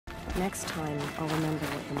Next time, I'll remember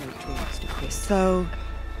what the note told us to Chris. So,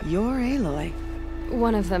 you're Aloy.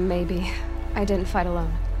 One of them, maybe. I didn't fight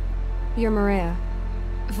alone. You're Maria.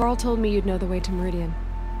 Varl told me you'd know the way to Meridian.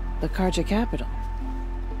 The Karja capital.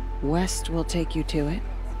 West will take you to it.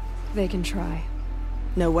 They can try.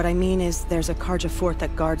 No, what I mean is there's a Karja fort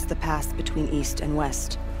that guards the pass between East and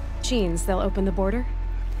West. Genes, they'll open the border?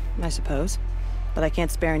 I suppose. But I can't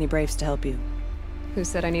spare any braves to help you. Who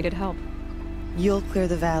said I needed help? You'll clear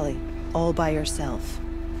the valley, all by yourself.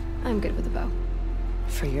 I'm good with a bow.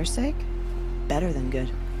 For your sake? Better than good,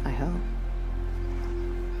 I hope.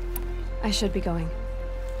 I should be going.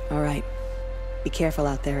 All right. Be careful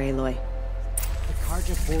out there, Aloy. The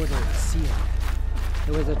Karja border is sealed.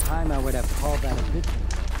 There was a time I would have called that a good thing.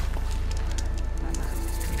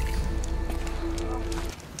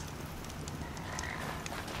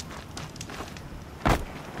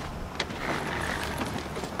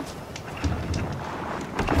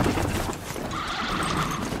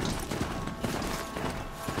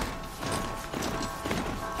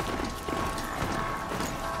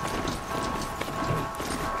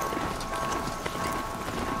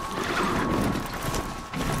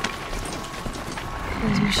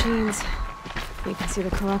 Those machines. You can see the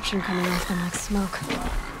corruption coming off them like smoke.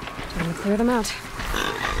 Time to clear them out.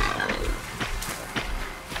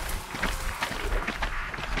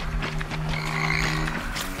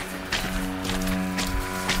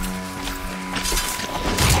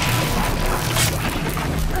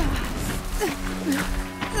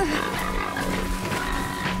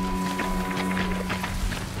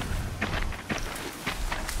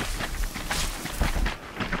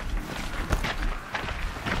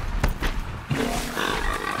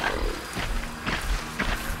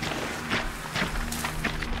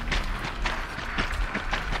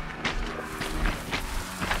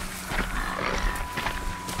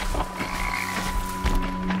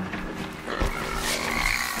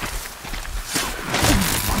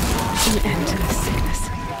 An end to this sickness.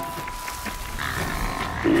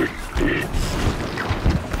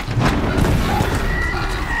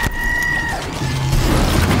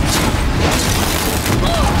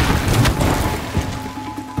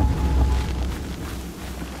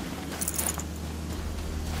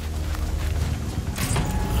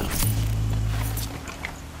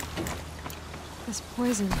 This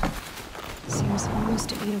poison seems almost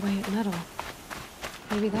to eat away at metal.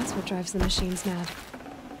 Maybe that's what drives the machines mad.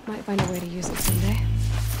 Might find a way to use it someday.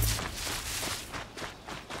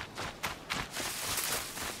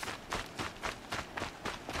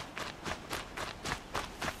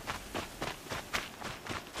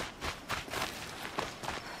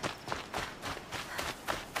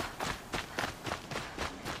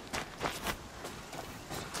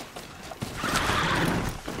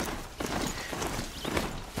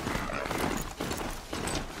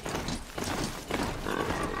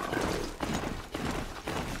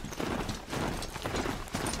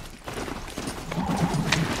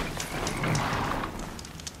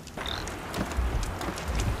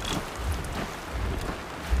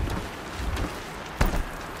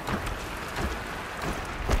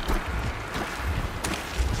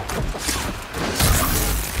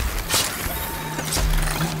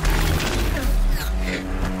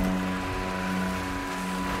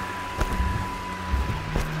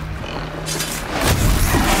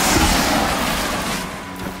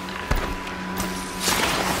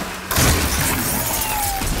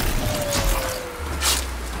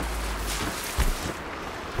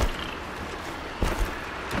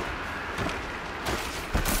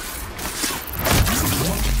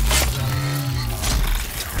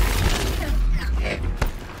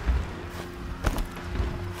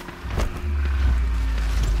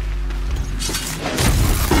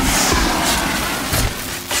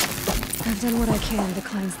 I've done what I can to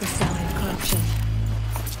cleanse this valley of corruption.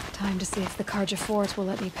 Time to see if the Karja fort will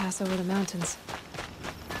let me pass over the mountains.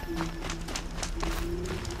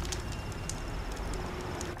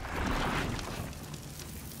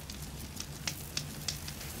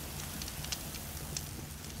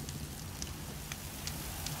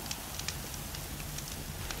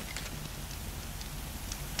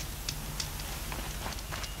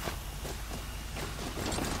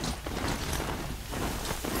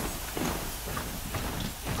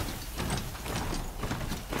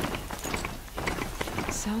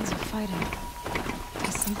 Sounds of fighting.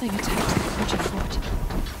 Has something attacked the Karja fort?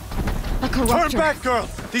 A corruptor! Turn back, girl!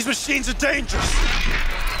 These machines are dangerous!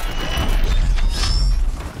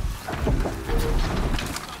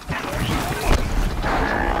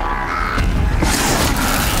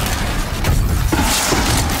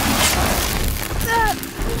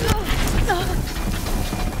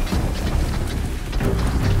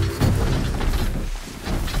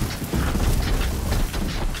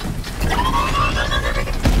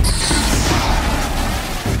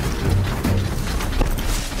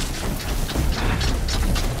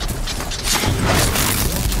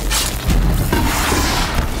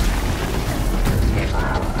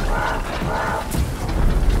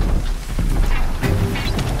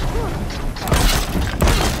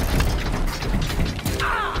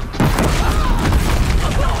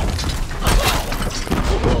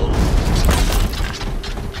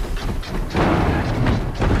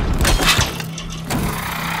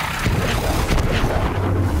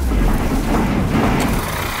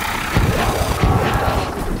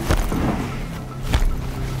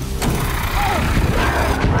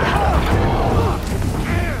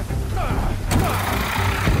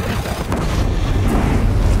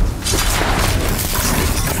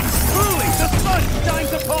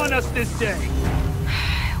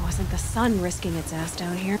 fun risking its ass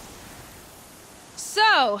down here.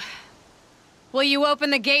 So, will you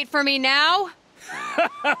open the gate for me now?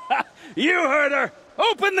 You heard her!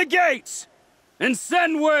 Open the gates! And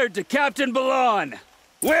send word to Captain Balon!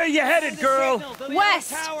 Where you headed, girl?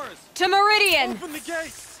 West! To Meridian! Open the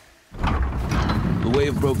gates! The Way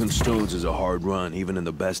of Broken Stones is a hard run, even in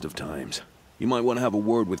the best of times. You might want to have a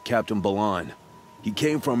word with Captain Balon. He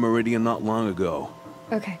came from Meridian not long ago.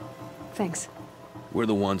 Okay, thanks. We're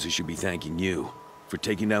the ones who should be thanking you for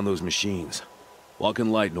taking down those machines. Walk in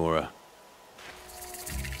light, Nora.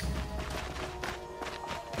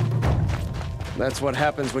 That's what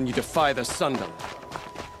happens when you defy the Sundom.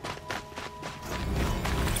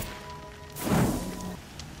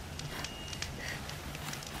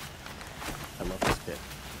 I love this bit.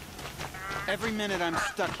 Every minute I'm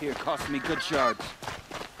stuck here costs me good shards.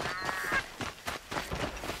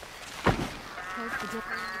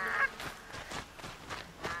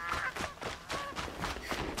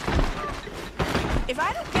 If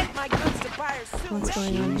I don't get my goods to buyers soon... What's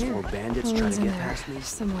going on here? Or bandits trying Owen's to in get there, past me?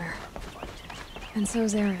 somewhere. And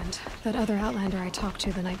so's Erend, that other Outlander I talked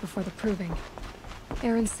to the night before the proving.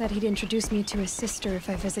 Erend said he'd introduce me to his sister if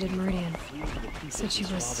I visited Meridian. Said she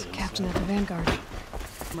was captain of the Vanguard.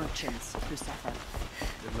 Merchants who suffer.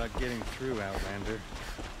 Good luck getting through, Outlander.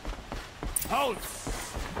 Halt!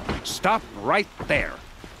 Stop right there.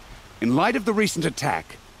 In light of the recent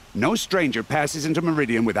attack, no stranger passes into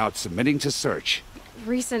Meridian without submitting to search.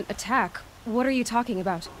 Recent attack? What are you talking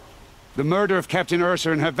about? The murder of Captain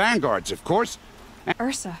Ursa and her vanguards, of course.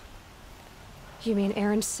 Ursa? You mean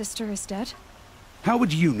Erend's sister is dead? How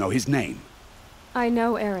would you know his name? I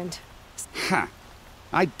know Erend. Ha!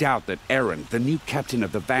 I doubt that Erend, the new captain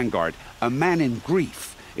of the Vanguard, a man in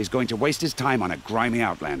grief, is going to waste his time on a grimy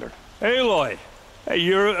outlander. Aloy! Hey,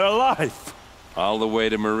 you're alive! All the way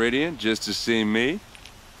to Meridian just to see me?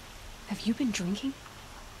 Have you been drinking?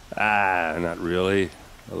 Ah, not really.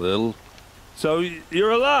 A little. So,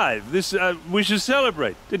 you're alive. We should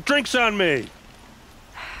celebrate. The drink's on me.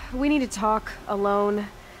 We need to talk, alone.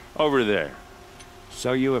 Over there.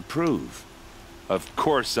 So you approve? Of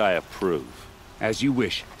course I approve. As you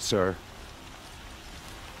wish, sir.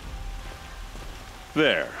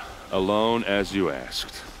 There. Alone as you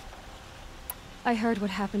asked. I heard what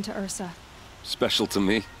happened to Ursa. Special to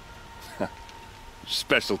me?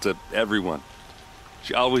 Special to everyone.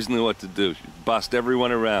 She always knew what to do. She bossed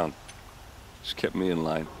everyone around. She kept me in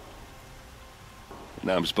line.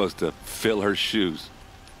 Now I'm supposed to fill her shoes.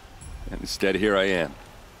 And instead, here I am,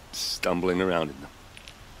 stumbling around in them.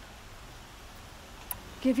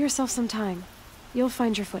 Give yourself some time. You'll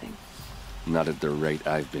find your footing. Not at the rate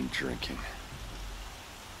I've been drinking.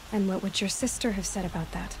 And what would your sister have said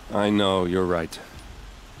about that? I know, you're right.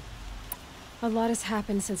 A lot has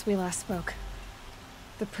happened since we last spoke.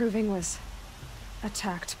 The Proving was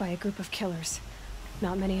attacked by a group of killers.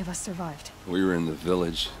 Not many of us survived. We were in the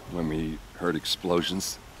village when we heard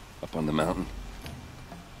explosions up on the mountain.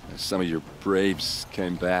 Some of your braves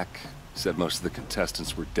came back, said most of the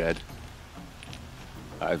contestants were dead.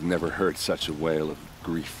 I've never heard such a wail of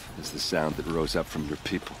grief as the sound that rose up from your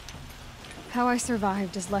people. How I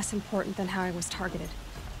survived is less important than how I was targeted.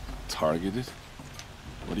 Targeted?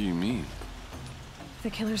 What do you mean? The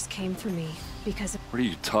killers came for me because of... What are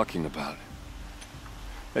you talking about?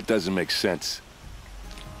 That doesn't make sense.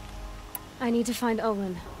 I need to find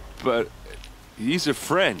Olin. But he's a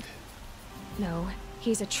friend. No,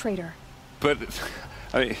 he's a traitor. But,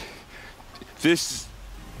 I mean, this...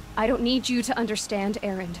 I don't need you to understand,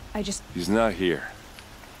 Erend. I just... He's not here.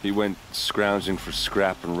 He went scrounging for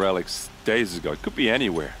scrap and relics days ago. It could be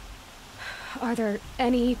anywhere. Are there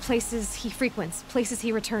any places he frequents? Places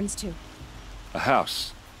he returns to? A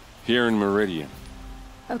house. Here in Meridian.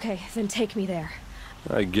 Okay, then take me there.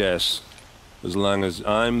 I guess. As long as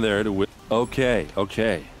I'm there to Okay,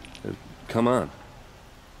 okay. Come on.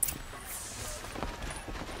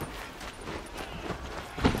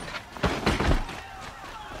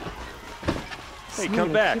 Hey, So come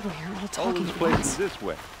many back. people here all talking Olin's at place once. is this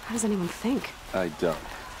way. How does anyone think? I don't.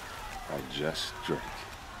 I just drink.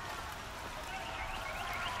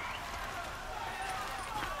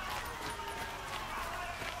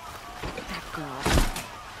 That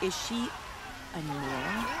girl. Is she a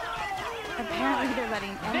Nora? Apparently they're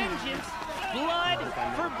letting Vengeance! Blood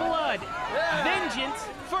for blood! Vengeance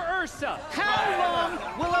for Ursa! How long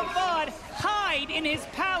will Avad hide in his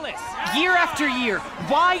palace? Year after year,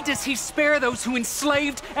 why does he spare those who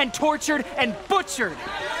enslaved and tortured and butchered?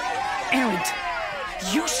 Erend,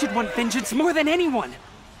 you should want vengeance more than anyone.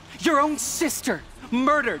 Your own sister,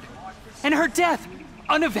 murdered, and her death,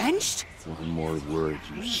 unavenged? One more word,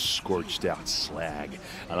 you scorched out slag,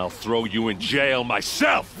 and I'll throw you in jail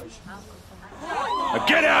myself! Now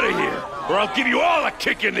get out of here, or I'll give you all a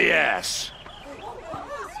kick in the ass!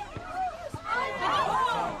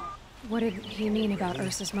 What did he mean about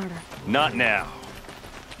Ursa's murder? Not now.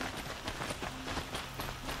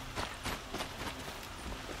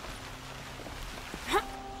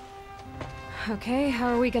 Okay, how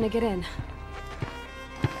are we gonna get in?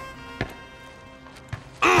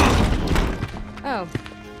 Oh,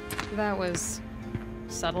 that was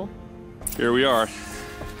subtle. Here we are.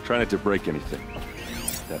 Try not to break anything.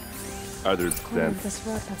 That other than... This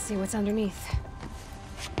rug, let's see what's underneath.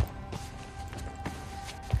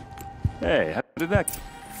 Hey, how did that...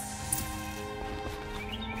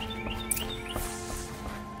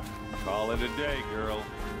 Call it a day, girl.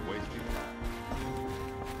 You're wasting time.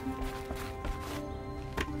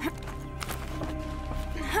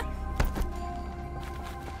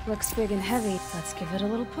 Looks big and heavy. Let's give it a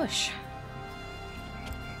little push.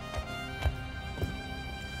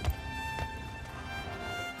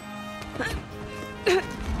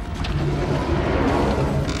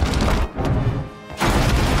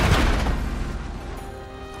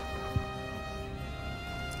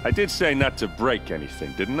 I did say not to break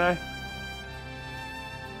anything, didn't I?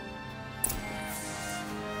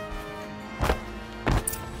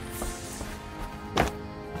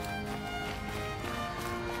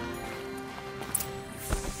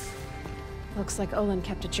 Looks like Olin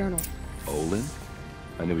kept a journal. Olin?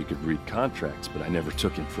 I knew he could read contracts, but I never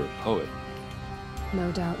took him for a poet.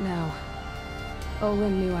 No doubt now.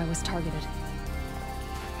 Olin knew I was targeted.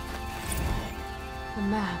 A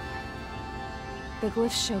map. The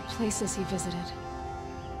glyphs show places he visited.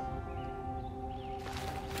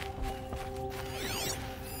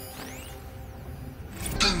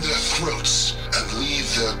 Bend their throats and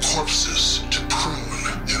leave their corpses to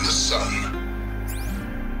prune in the sun.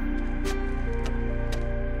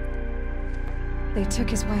 They took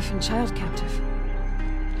his wife and child captive.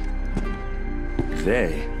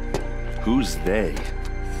 They? Who's they?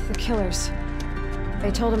 The killers.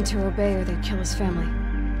 They told him to obey or they'd kill his family.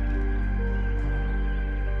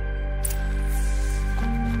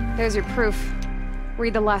 There's your proof.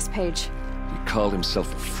 Read the last page. He called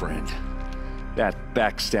himself a friend. That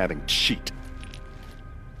backstabbing cheat.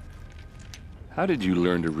 How did you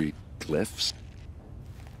learn to read glyphs?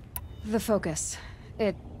 The focus.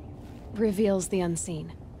 It reveals the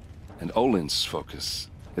unseen. And Olin's focus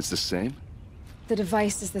is the same? The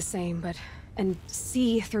device is the same, but... and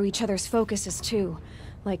see through each other's focuses too.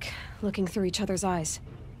 Like looking through each other's eyes.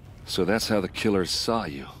 So that's how the killers saw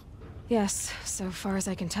you? Yes, so far as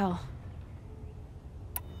I can tell.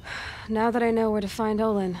 Now that I know where to find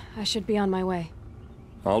Olin, I should be on my way.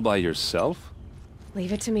 All by yourself?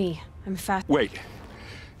 Leave it to me. I'm fast. Wait.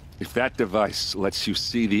 If that device lets you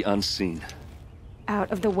see the unseen...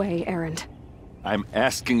 Out of the way, Erend. I'm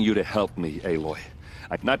asking you to help me, Aloy.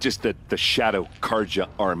 Not just the Shadow Karja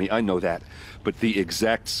army, I know that, but the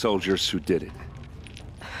exact soldiers who did it.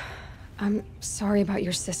 I'm sorry about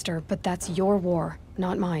your sister, but that's your war,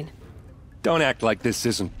 not mine. Don't act like this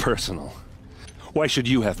isn't personal. Why should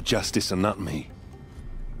you have justice and not me?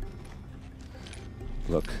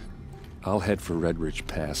 Look, I'll head for Red Ridge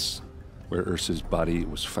Pass, where Ursa's body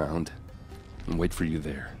was found, and wait for you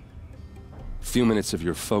there. A few minutes of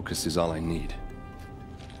your focus is all I need.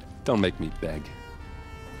 Don't make me beg.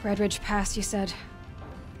 Red Ridge Pass, you said?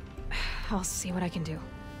 I'll see what I can do.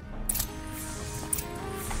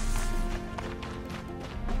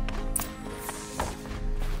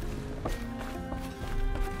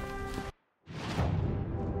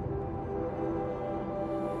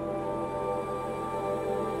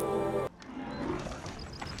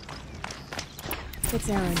 It's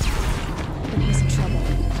Erend, and he's in trouble.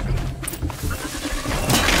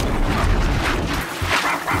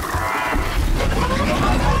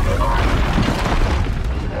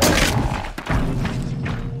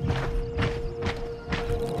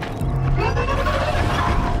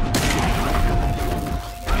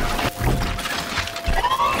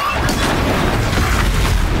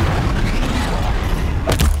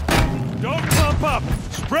 Don't clump up!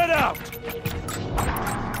 Spread out!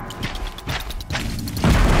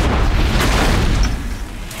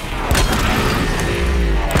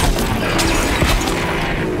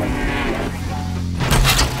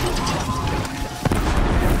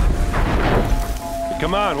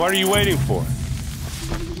 Come on, what are you waiting for?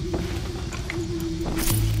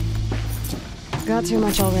 Got too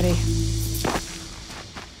much already.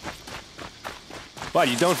 What,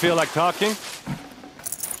 you don't feel like talking?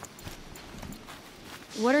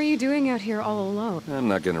 What are you doing out here all alone? I'm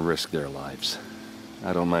not gonna risk their lives.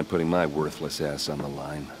 I don't mind putting my worthless ass on the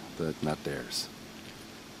line, but not theirs.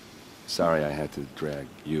 Sorry I had to drag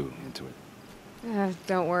you into it.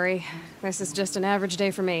 Don't worry. This is just an average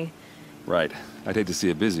day for me. Right. I'd hate to see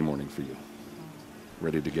a busy morning for you.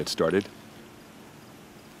 Ready to get started?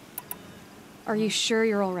 Are you sure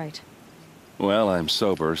you're all right? Well, I'm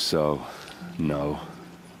sober, so no.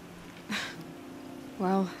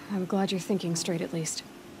 Well, I'm glad you're thinking straight at least.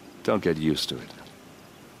 Don't get used to it.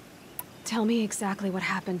 Tell me exactly what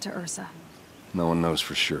happened to Ursa. No one knows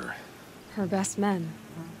for sure. Her best men.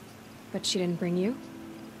 But she didn't bring you?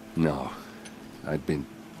 No. I'd been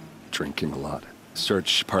drinking a lot.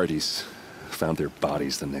 Search parties found their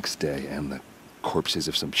bodies the next day, and the corpses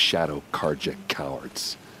of some Shadow Karja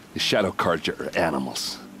cowards. The Shadow Karja are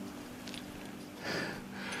animals.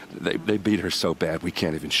 They beat her so bad we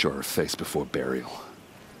can't even show her face before burial.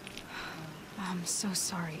 I'm so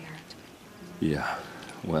sorry, Erend. Yeah,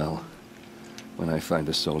 well, when I find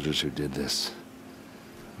the soldiers who did this,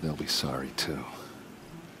 they'll be sorry too.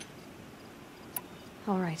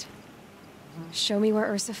 All right. Show me where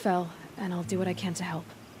Ursa fell, and I'll do what I can to help.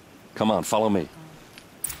 Come on, follow me.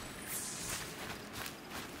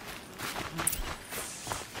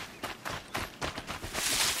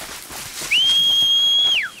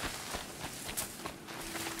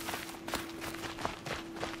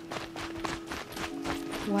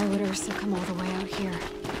 Why would Ursa come all the way out here?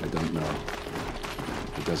 I don't know.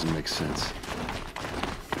 It doesn't make sense.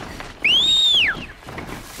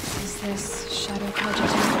 Is this Shadow Karja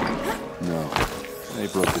too? No. They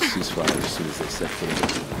broke the ceasefire as soon as they set foot in the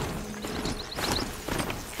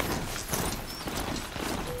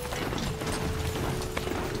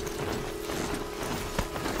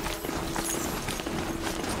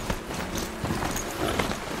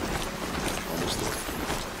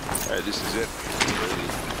Alright, this is it.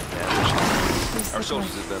 Our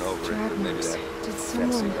soldiers have been over it, but maybe that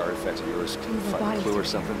fancy artifact of yours can find a clue or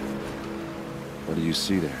something. What do you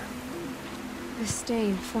see there? This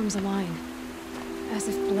stain forms a line, as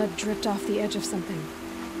if blood dripped off the edge of something,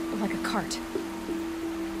 like a cart.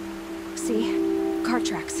 See? Cart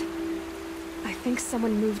tracks. I think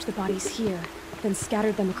someone moved the bodies here, then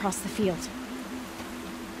scattered them across the field.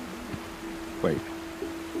 Wait.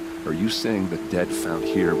 Are you saying the dead found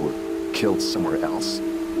here were killed somewhere else?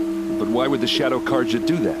 But why would the Shadow Karja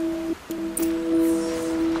do that?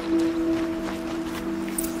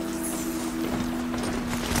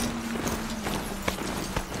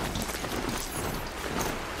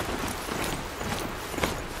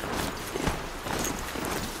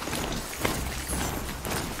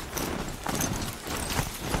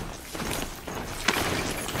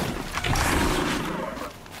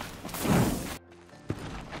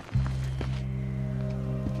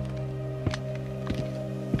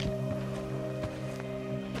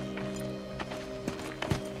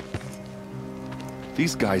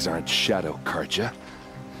 These guys aren't Shadow Karja.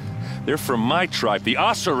 They're from my tribe, the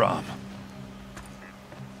Oseram.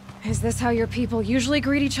 Is this how your people usually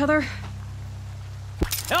greet each other?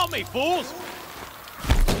 Help me, fools!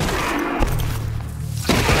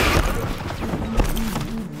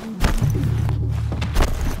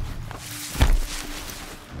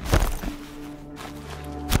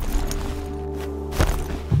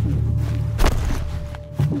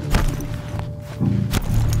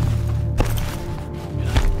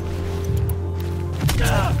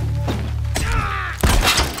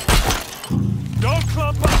 Don't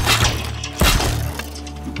clump up!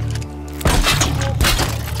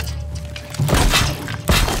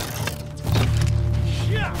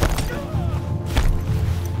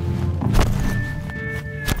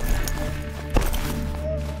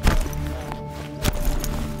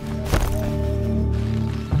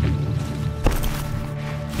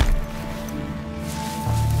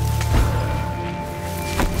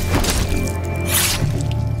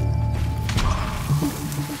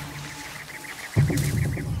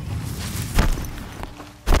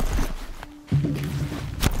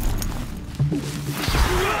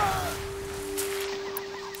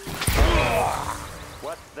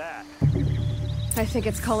 What's that? I think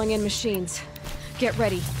it's calling in machines. Get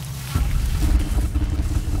ready.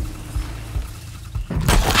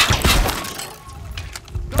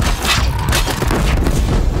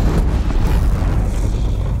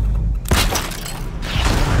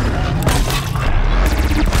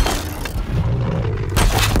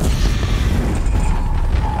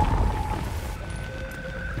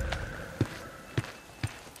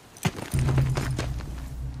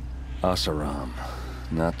 Oseram,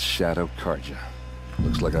 not Shadow Karja.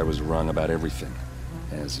 Looks like I was wrong about everything,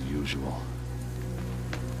 as usual.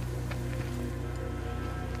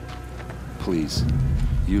 Please,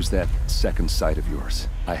 use that second sight of yours.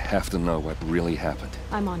 I have to know what really happened.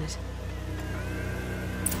 I'm on it.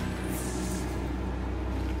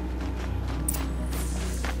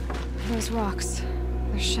 Those rocks,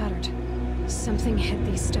 they're shattered. Something hit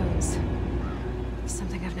these stones.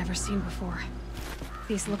 Something I've never seen before.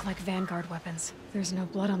 These look like Vanguard weapons. There's no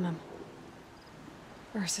blood on them.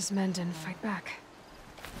 Ursa's men didn't fight back.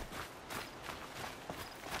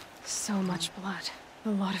 So much blood. A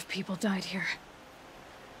lot of people died here.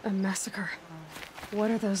 A massacre. What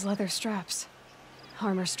are those leather straps?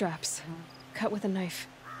 Armor straps. Cut with a knife.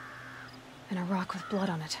 And a rock with blood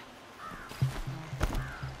on it.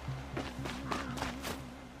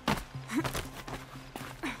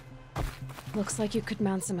 Looks like you could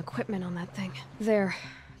mount some equipment on that thing. There,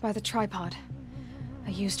 by the tripod.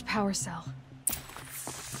 A used power cell.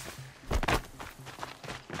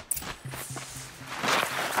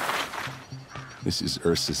 This is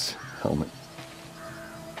Ursa's helmet.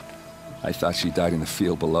 I thought she died in the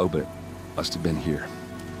field below, but must have been here.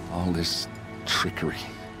 All this trickery.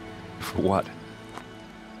 For what?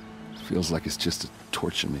 Feels like it's just to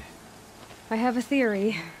torture me. I have a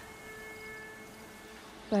theory.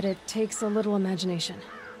 But it takes a little imagination.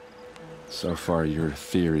 So far, your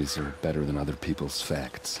theories are better than other people's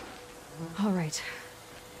facts. All right.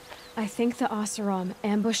 I think the Oseram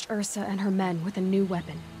ambushed Ursa and her men with a new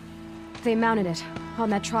weapon. They mounted it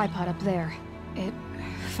on that tripod up there. It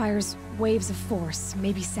fires waves of force,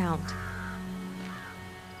 maybe sound.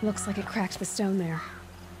 Looks like it cracked the stone there.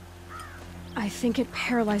 I think it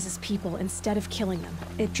paralyzes people instead of killing them.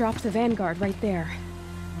 It dropped the Vanguard right there.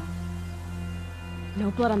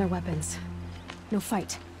 No blood on their weapons. No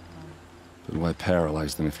fight. But why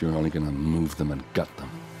paralyze them if you're only gonna move them and gut them?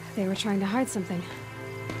 They were trying to hide something.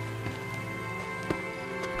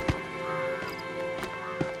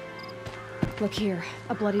 Look here,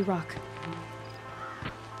 a bloody rock.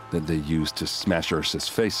 That they used to smash Ursa's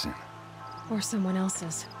face in. Or someone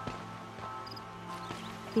else's.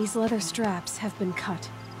 These leather straps have been cut.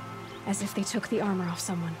 As if they took the armor off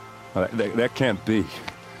someone. That can't be.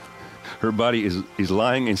 Her body is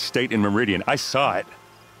lying in state in Meridian. I saw it.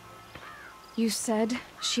 You said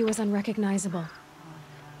she was unrecognizable.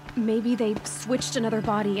 Maybe they switched another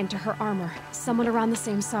body into her armor, someone around the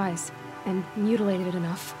same size, and mutilated it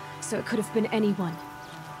enough, so it could have been anyone.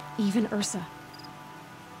 Even Ursa.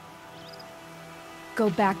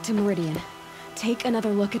 Go back to Meridian. Take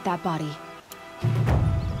another look at that body.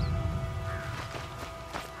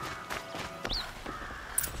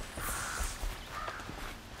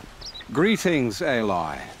 Greetings,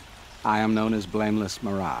 Aloy. I am known as Blameless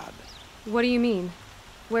Marad. What do you mean?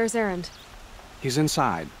 Where's Erend? He's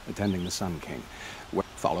inside, attending the Sun King.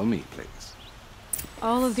 Follow me, please.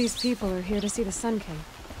 All of these people are here to see the Sun King.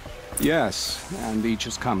 Yes, and each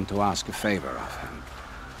has come to ask a favor of him.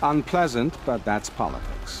 Unpleasant, but that's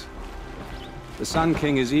politics. The Sun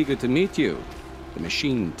King is eager to meet you, the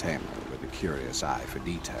machine tamer with a curious eye for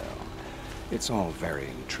detail. It's all very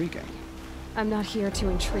intriguing. I'm not here to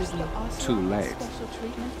intrigue you. Too late.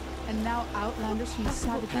 And now Outlanders from the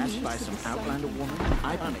side of Passed by some Outlander woman.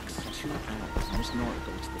 I've been 2 hours. Miss Nora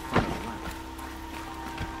goes to the front of the line.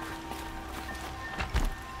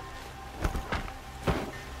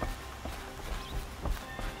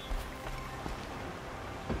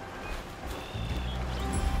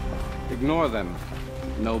 Ignore them.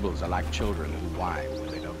 Nobles are like children who whine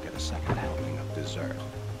when they don't get a second helping of dessert.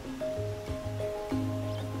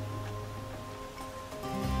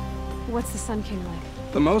 What's the Sun King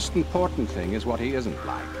like? The most important thing is what he isn't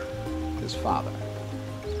like. His father.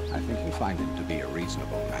 I think you'll find him to be a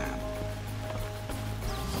reasonable man.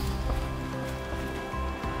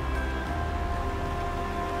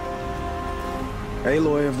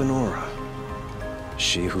 Aloy of the Nora.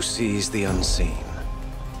 She who sees the unseen.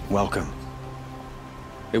 Welcome.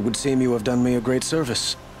 It would seem you have done me a great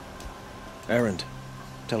service. Erend,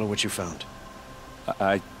 tell her what you found.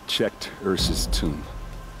 I checked Ursa's tomb.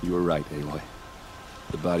 You were right, Aloy.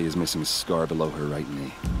 The body is missing a scar below her right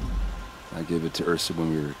knee. I gave it to Ursa when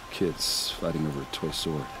we were kids, fighting over a toy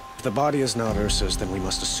sword. If the body is not Ursa's, then we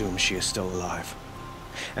must assume she is still alive.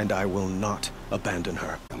 And I will not abandon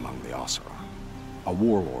her. Among the Oseram. A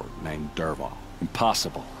warlord named Dervahl.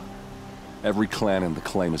 Impossible. Every clan in the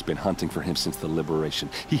claim has been hunting for him since the liberation.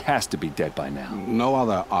 He has to be dead by now. No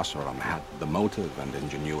other Oseram had the motive and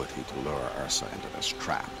ingenuity to lure Ursa into this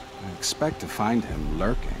trap. I expect to find him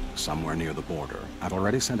lurking somewhere near the border. I've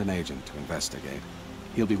already sent an agent to investigate.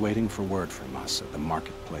 He'll be waiting for word from us at the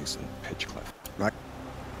marketplace in Pitchcliff. Right.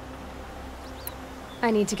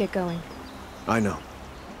 I need to get going. I know.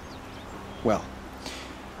 Well,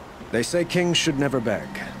 they say kings should never beg.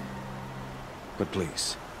 But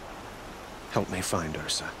please, Help me find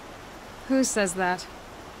Ursa. Who says that?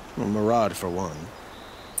 Well, Murad, for one.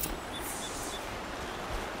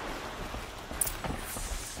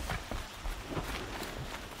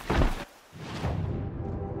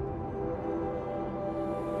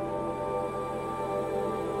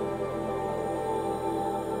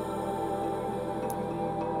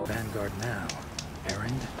 Vanguard now.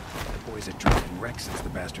 Errand? The boy's a drunken wreck since the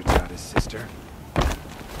bastard shot his sister.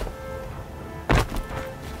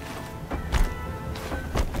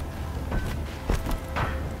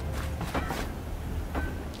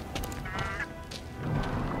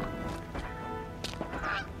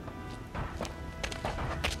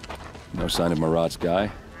 No sign of Murad's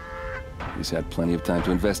guy. He's had plenty of time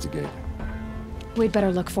to investigate. We'd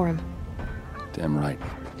better look for him. Damn right.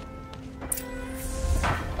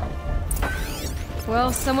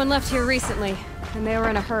 Well, someone left here recently, and they were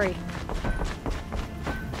in a hurry.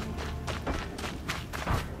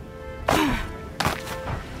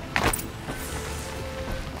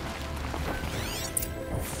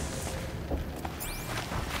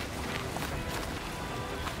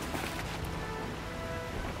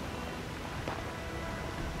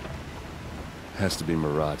 Has to be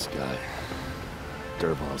Murad's guy.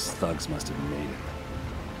 Dervahl's thugs must have made him.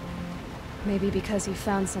 Maybe because he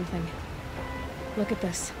found something. Look at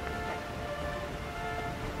this.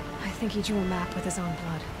 I think he drew a map with his own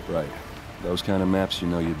blood. Right. Those kind of maps you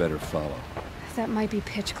know you better follow. That might be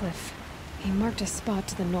Pitchcliff. He marked a spot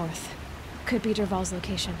to the north. Could be Dervahl's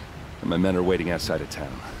location. And my men are waiting outside of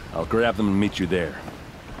town. I'll grab them and meet you there.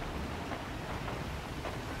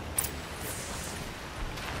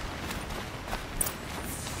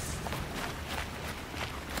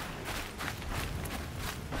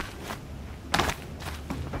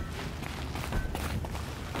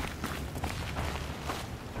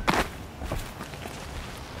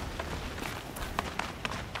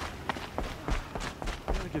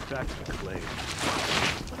 Get back to the claim.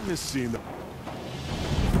 I miss seeing the...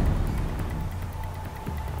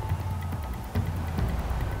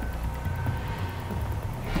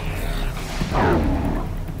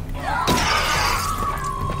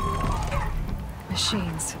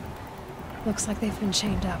 Machines. Looks like they've been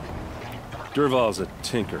chained up. Dervahl's a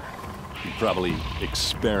tinker. He probably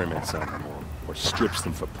experiments on them or strips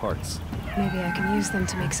them for parts. Maybe I can use them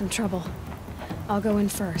to make some trouble. I'll go in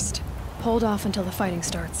first. Hold off until the fighting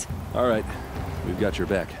starts. All right. We've got your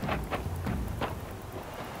back.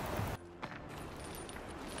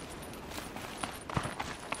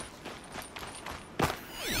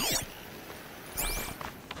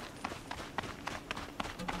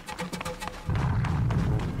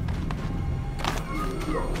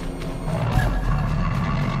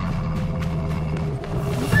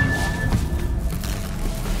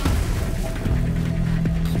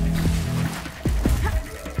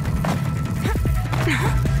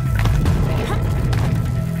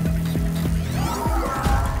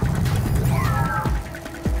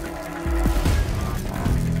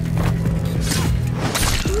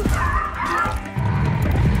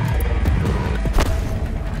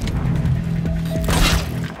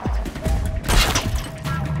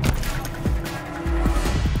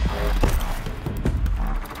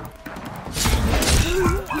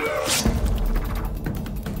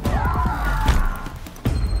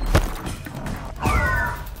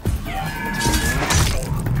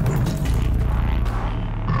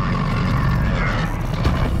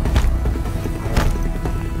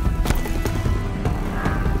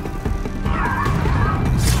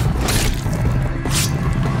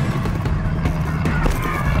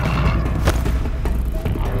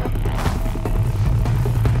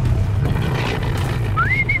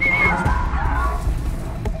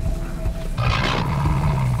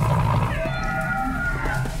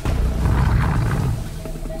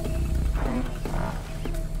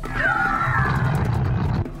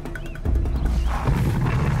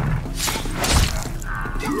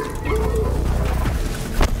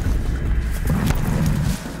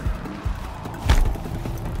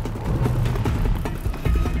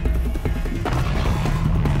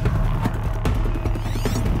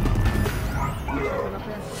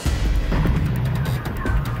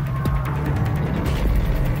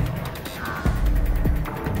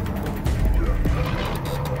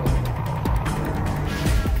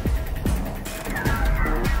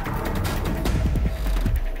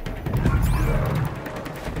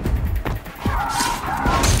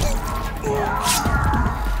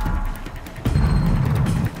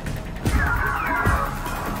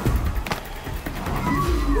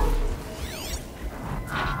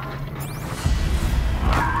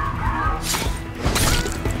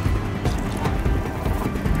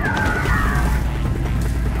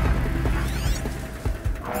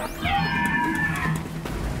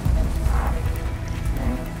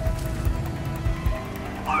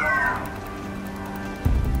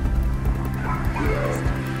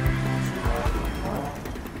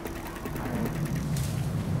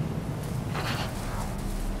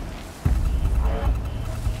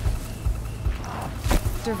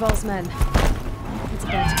 Dervahl's men. It's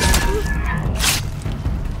about to get...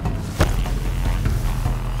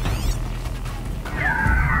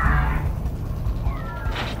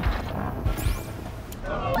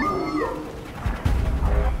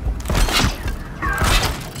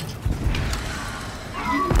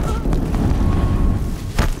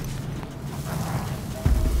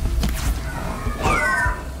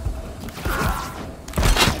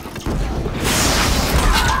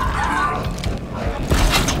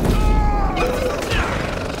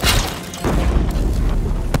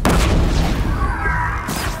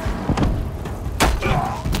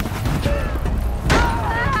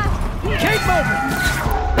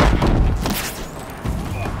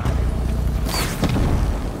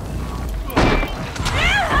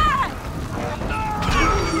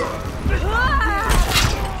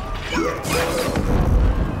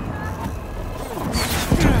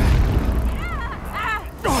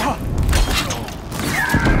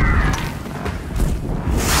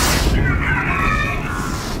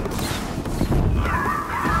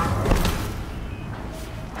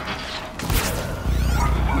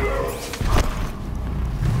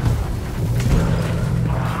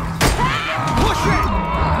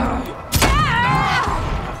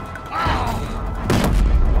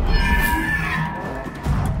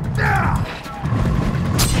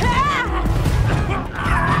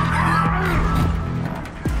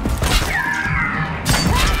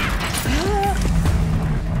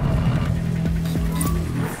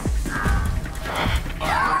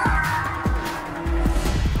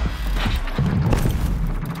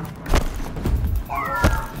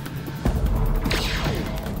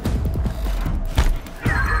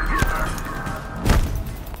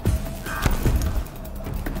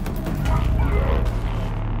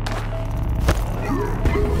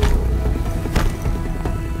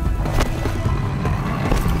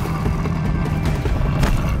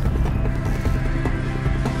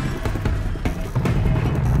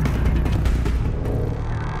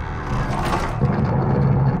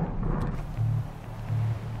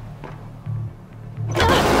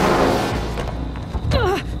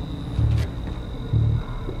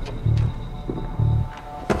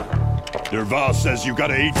 Dervahl says you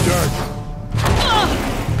gotta eat dirt.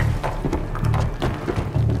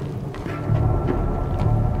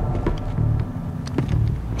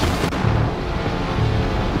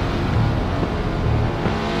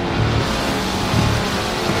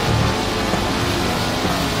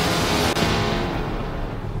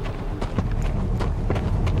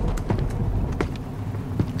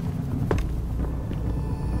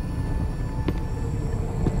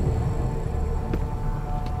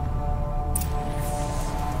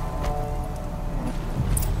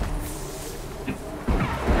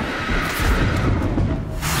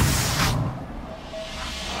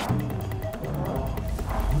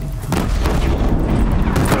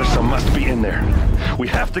 We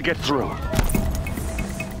have to get through.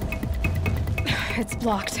 It's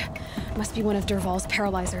blocked. Must be one of Dervahl's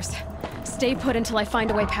paralyzers. Stay put until I find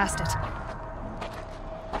a way past it.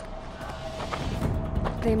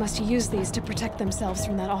 They must use these to protect themselves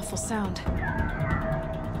from that awful sound.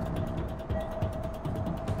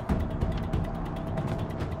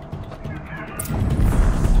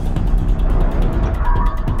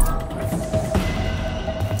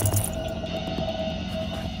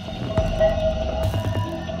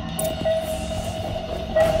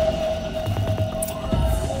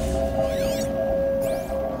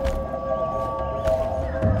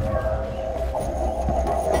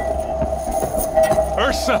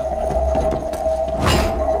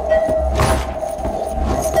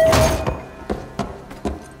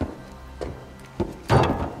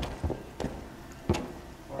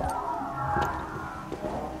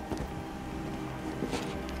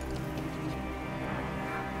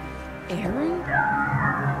 Aaron?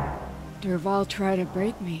 Dervahl tried to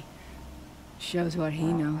break me. Shows what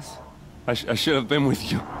he knows. I should have been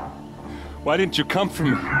with you. Why didn't you come for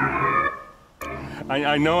me?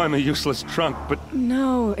 I know I'm a useless trunk, but...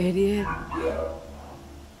 No, idiot.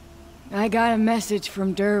 I got a message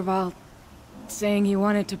from Dervahl saying he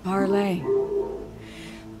wanted to parlay.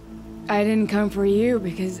 I didn't come for you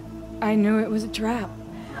because I knew it was a trap.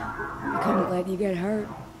 I couldn't let you get hurt.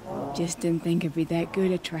 Just didn't think it'd be that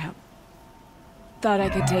good a trap. Thought I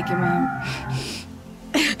could take him out.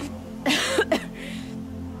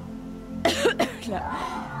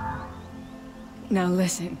 Now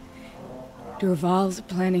listen. Dervahl's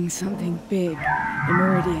planning something big in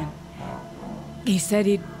Meridian. He said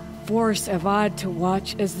he'd force Avad to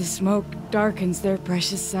watch as the smoke darkens their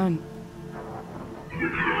precious sun.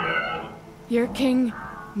 Your king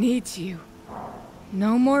needs you.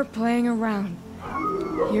 No more playing around.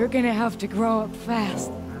 You're gonna have to grow up fast.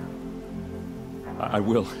 I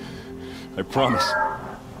will. I promise.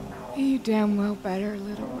 You damn well better,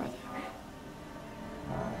 little brother.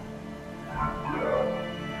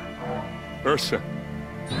 Ursa.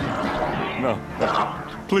 No.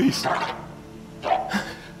 Please.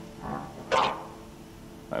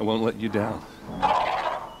 I won't let you down.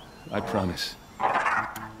 I promise.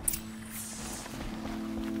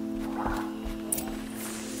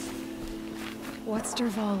 What's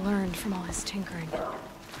Dervahl learned from all his tinkering? Do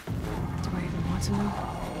I even want to know?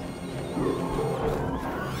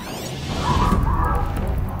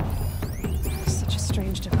 Such a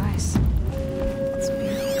strange device. It's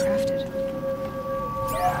beautifully crafted.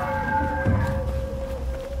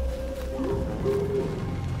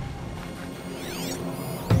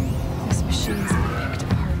 This machine's picked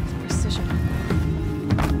apart with precision.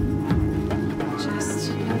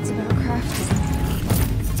 Just notes about crafting.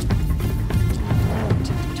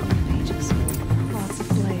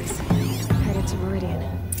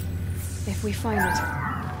 If we find it,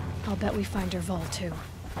 I'll bet we find Dervahl too.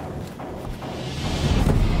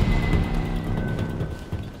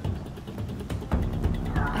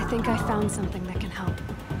 I think I found something that can help.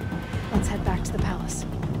 Let's head back to the palace.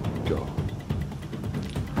 Go.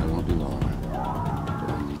 I won't be long,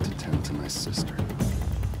 but I need to tend to my sister.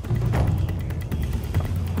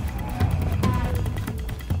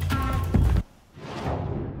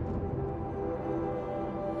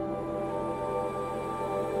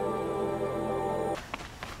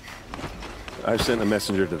 I've sent a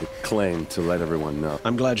messenger to the claim to let everyone know.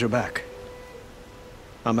 I'm glad you're back.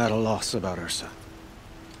 I'm at a loss about Ursa.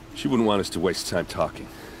 She wouldn't want us to waste time talking.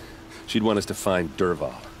 She'd want us to find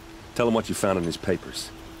Dervahl. Tell him what you found in his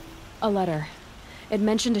papers. A letter. It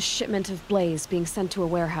mentioned a shipment of blaze being sent to a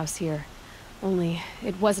warehouse here. Only,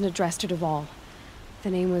 it wasn't addressed to Dervahl.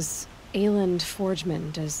 The name was Ayland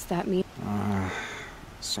Forgeman. Does that mean?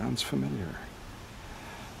 Sounds familiar.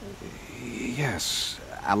 Yes,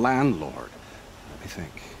 a landlord, I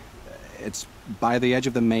think. It's by the edge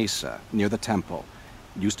of the mesa, near the temple.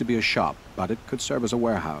 It used to be a shop, but it could serve as a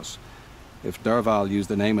warehouse. If Dervahl used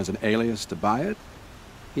the name as an alias to buy it,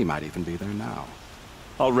 he might even be there now.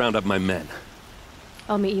 I'll round up my men.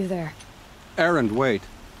 I'll meet you there. Erend, wait.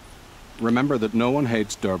 Remember that no one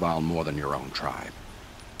hates Dervahl more than your own tribe.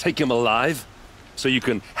 Take him alive? So you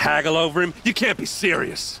can haggle over him? You can't be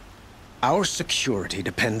serious. Our security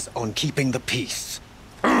depends on keeping the peace.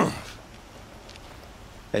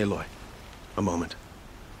 Aloy, a moment,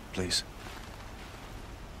 please.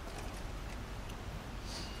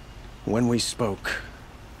 When we spoke,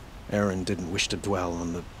 Erend didn't wish to dwell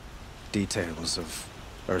on the details of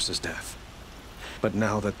Ursa's death. But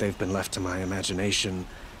now that they've been left to my imagination,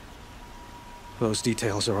 those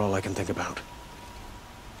details are all I can think about.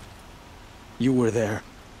 You were there.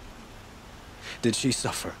 Did she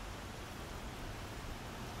suffer?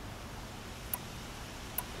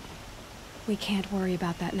 We can't worry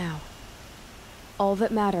about that now. All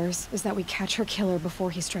that matters is that we catch her killer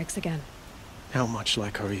before he strikes again. How much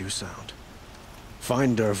like her you sound.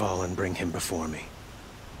 Find Dervahl and bring him before me.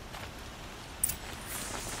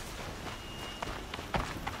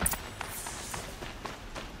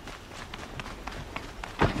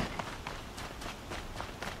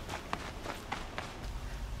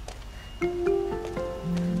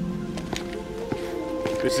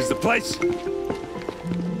 This is the place.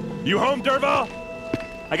 You home, Dervahl?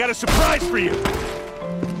 I got a surprise for you.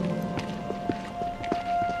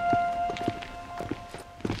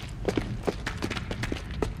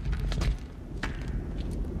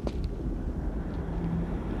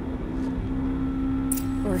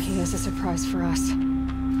 Or he has a surprise for us.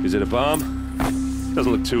 Is it a bomb?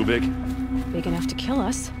 Doesn't look too big. Big enough to kill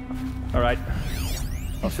us. All right.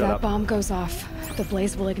 I'll If shut that up. bomb goes off, the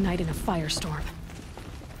blaze will ignite in a firestorm.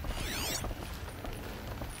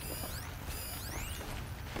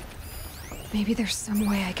 Maybe there's some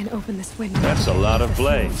way I can open this window. That's a lot of the fuel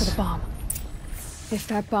blaze. for the bomb. If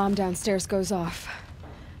that bomb downstairs goes off,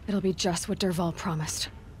 it'll be just what Dervahl promised.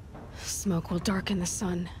 Smoke will darken the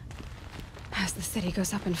sun as the city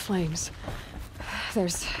goes up in flames.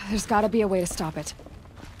 There's gotta be a way to stop it.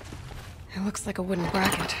 It looks like a wooden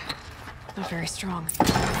bracket. Not very strong.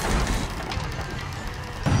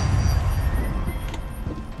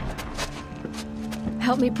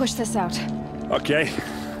 Help me push this out. Okay.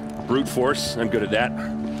 Brute force, I'm good at that.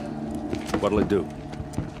 What'll it do?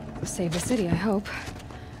 Save the city, I hope.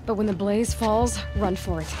 But when the blaze falls, run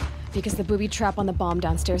for it. Because the booby trap on the bomb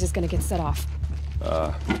downstairs is gonna get set off.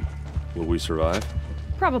 Will we survive?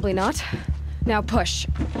 Probably not. Now push.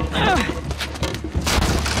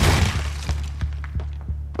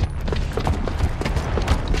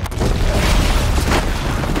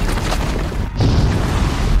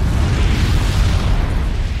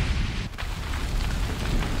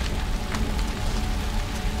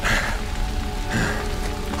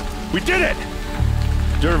 did it!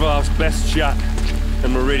 Dervahl's best shot,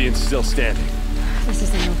 and Meridian's still standing. This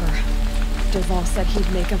isn't over. Dervahl said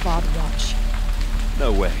he'd make Avad watch.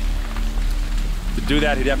 No way. To do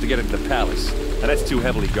that, he'd have to get into the palace, and that's too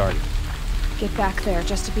heavily guarded. Get back there,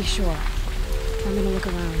 just to be sure. I'm gonna look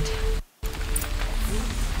around.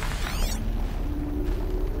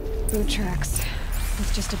 Boot tracks,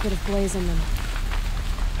 with just a bit of blaze in them.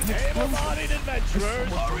 Able-bodied adventurers,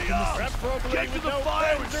 hurry up! Preferably get to the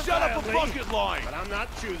fire and shut up a bucket line! But I'm not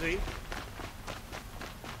choosy.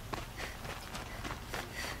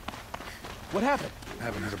 What happened?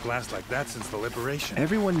 Haven't had a blast like that since the liberation.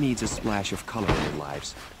 Everyone needs a splash of color in their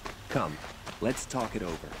lives. Come, let's talk it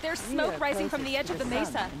over. There's smoke rising from the edge of the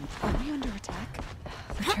mesa. Are we under attack?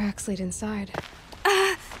 The tracks lead inside.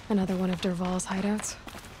 Another one of Dervahl's hideouts.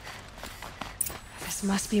 This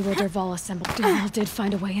must be where Dervahl assembled. Dervahl did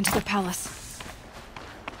find a way into the palace.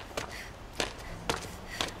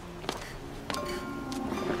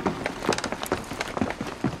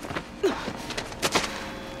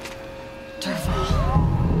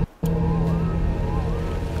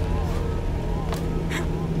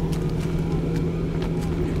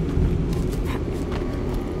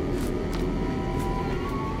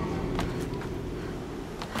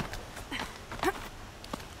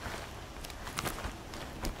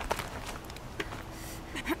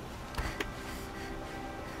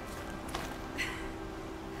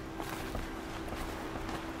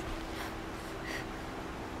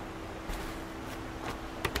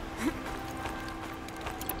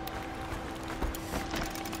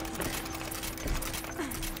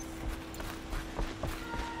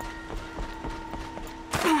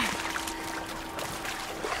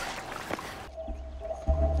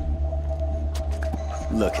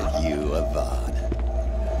 Look at you, Avad.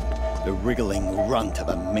 The wriggling runt of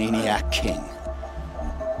a maniac king.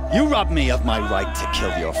 You robbed me of my right to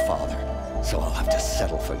kill your father, so I'll have to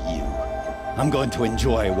settle for you. I'm going to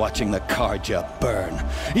enjoy watching the Karja burn,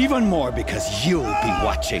 even more because you'll be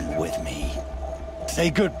watching with me.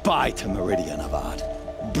 Say goodbye to Meridian, Avad.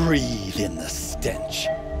 Breathe in the stench,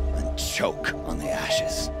 and choke on the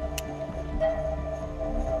ashes.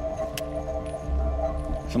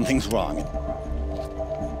 Something's wrong.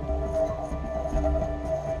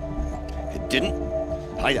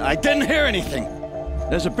 I didn't hear anything.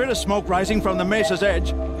 There's a bit of smoke rising from the mesa's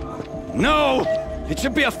edge. No! It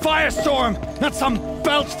should be a firestorm, not some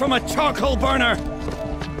belch from a charcoal burner!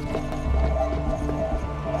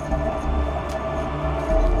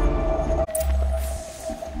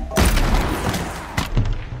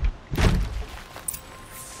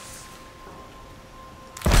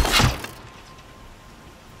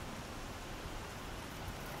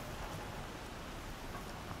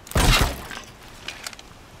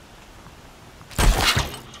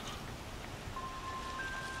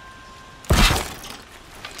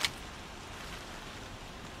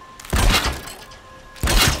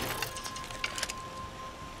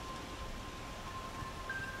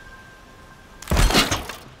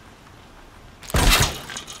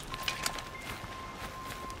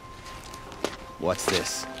 What's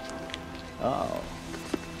this? Oh.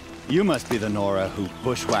 You must be the Nora who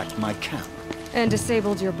bushwhacked my camp. And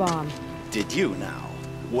disabled your bomb. Did you now?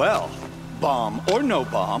 Well, bomb or no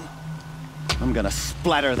bomb, I'm gonna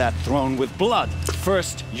splatter that throne with blood.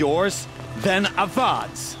 First yours, then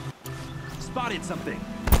Avad's. Spotted something.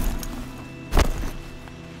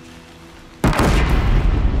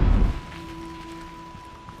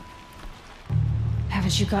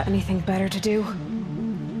 Haven't you got anything better to do?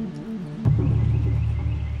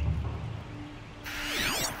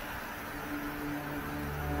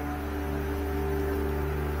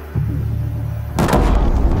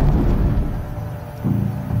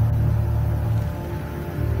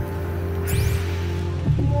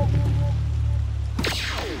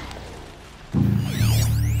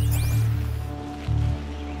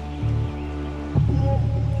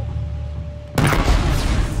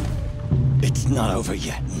 It's not over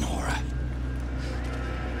yet, Nora.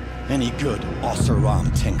 Any good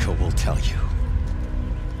Oseram tinker will tell you.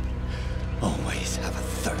 Always have a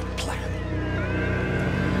third plan.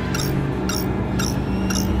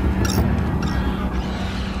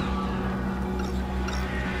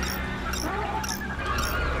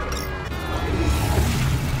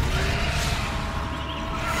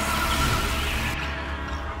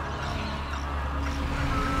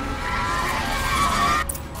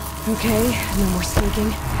 Okay, no more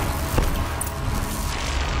sneaking.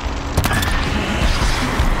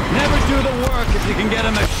 Never do the work if you can get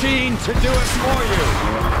a machine to do it for you.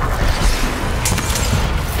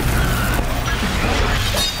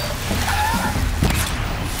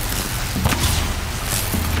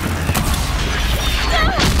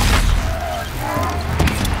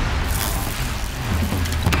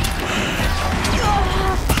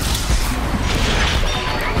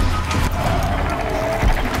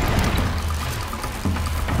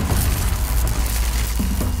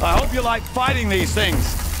 like fighting these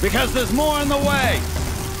things, because there's more in the way.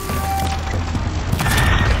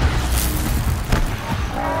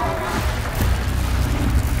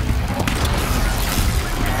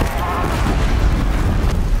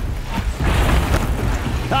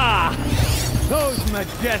 Ah! Those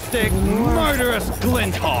majestic, murderous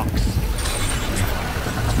glinthawks!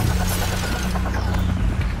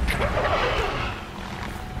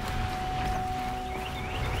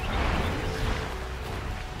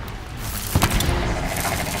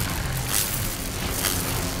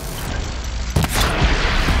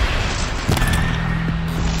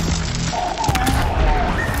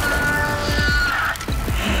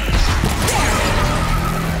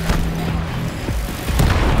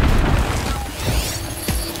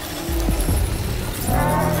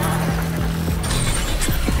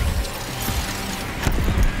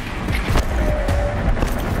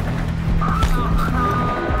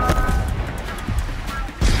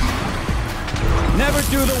 Never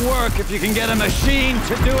do the work if you can get a machine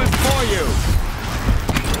to do it for you.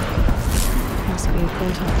 Must be a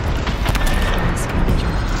Glinthawk.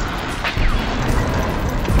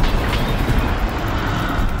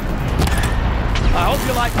 I hope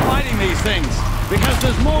you like fighting these things, because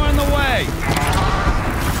there's more in the way.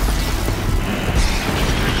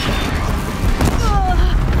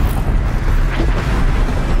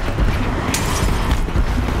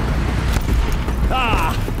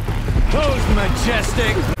 Ah! Those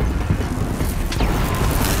majestic...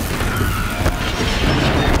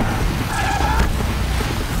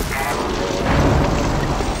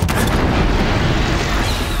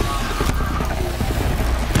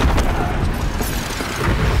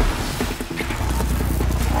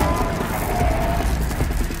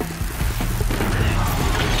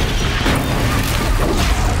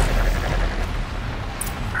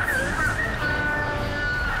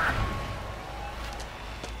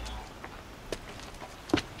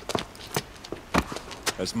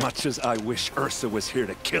 As much as I wish Ursa was here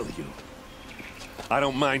to kill you, I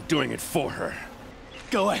don't mind doing it for her.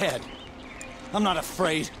 Go ahead. I'm not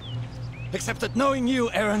afraid. Except that knowing you,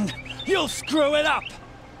 Erend, you'll screw it up!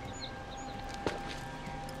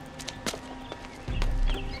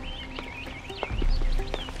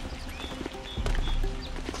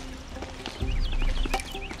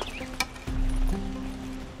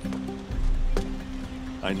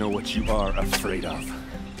 I know what you are afraid of.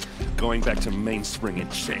 Going back to Mainspring in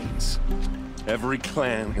chains. Every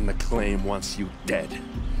clan in the claim wants you dead.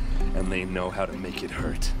 And they know how to make it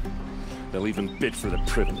hurt. They'll even bid for the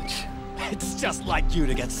privilege. It's just like you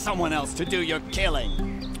to get someone else to do your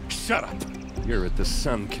killing. Shut up! You're at the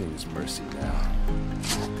Sun King's mercy now.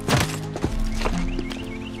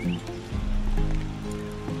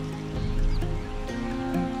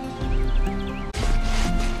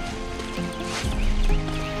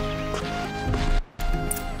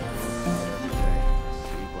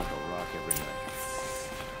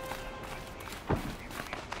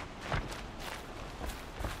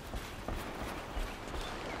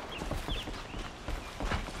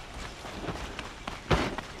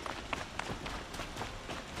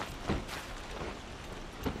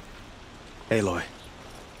 Aloy,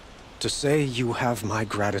 to say you have my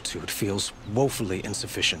gratitude feels woefully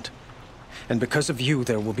insufficient. And because of you,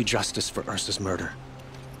 there will be justice for Ursa's murder.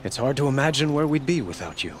 It's hard to imagine where we'd be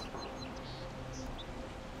without you.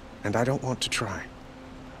 And I don't want to try.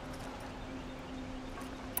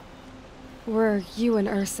 Were you and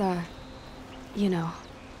Ursa, you know?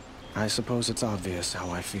 I suppose it's obvious how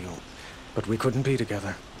I feel, but we couldn't be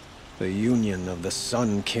together. The union of the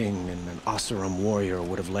Sun King and an Oseram warrior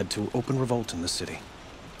would have led to open revolt in the city.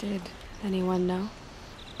 Did anyone know?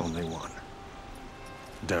 Only one.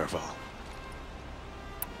 Dervahl.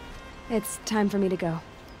 It's time for me to go.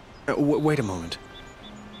 Wait a moment.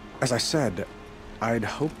 As I said, I'd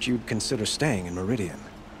hoped you'd consider staying in Meridian.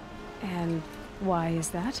 And why is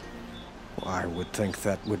that? I would think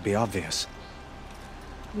that would be obvious.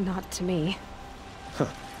 Not to me. Huh.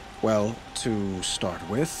 Well, to start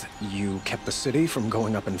with, you kept the city from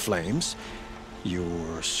going up in flames.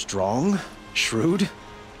 You're strong, shrewd,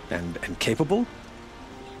 and capable.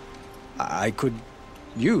 I could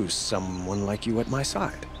use someone like you at my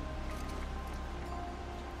side.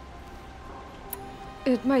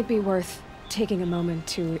 It might be worth taking a moment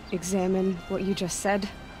to examine what you just said.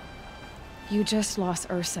 You just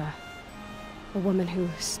lost Ursa, a woman who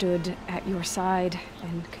stood at your side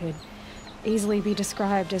and could easily be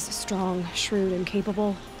described as strong, shrewd, and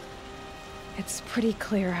capable. It's pretty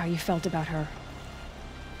clear how you felt about her.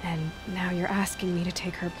 And now you're asking me to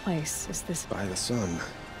take her place. Is this... By the sun,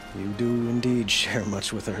 you do indeed share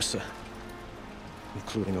much with Ursa,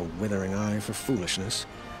 including a withering eye for foolishness.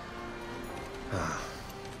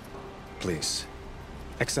 Please,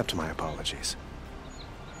 accept my apologies.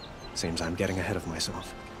 Seems I'm getting ahead of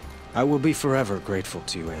myself. I will be forever grateful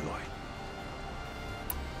to you, Aloy.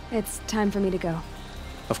 It's time for me to go.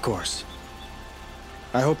 Of course.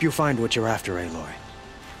 I hope you find what you're after, Aloy.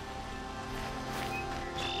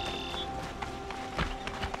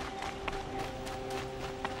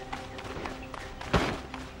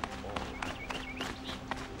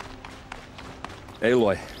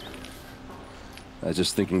 Aloy, I was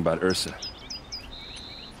just thinking about Ursa.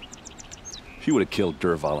 She would have killed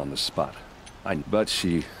Dervahl on the spot. But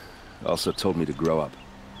she also told me to grow up.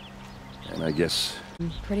 And I guess...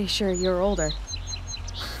 I'm pretty sure you're older.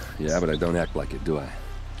 Yeah, but I don't act like it, do I?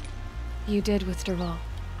 You did with Dervahl.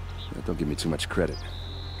 Don't give me too much credit.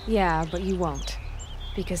 Yeah, but you won't.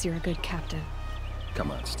 Because you're a good captain.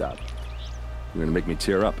 Come on, stop. You're gonna make me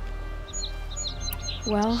tear up.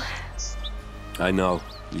 Well... I know.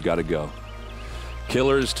 You gotta go.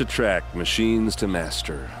 Killers to track, machines to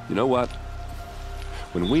master. You know what?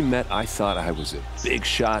 When we met, I thought I was a big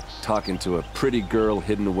shot talking to a pretty girl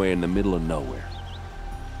hidden away in the middle of nowhere.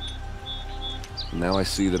 Now I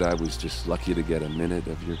see that I was just lucky to get a minute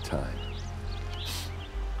of your time.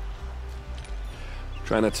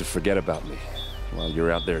 Try not to forget about me while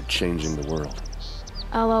you're out there changing the world.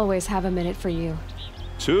 I'll always have a minute for you.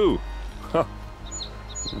 2? Huh.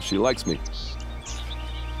 She likes me.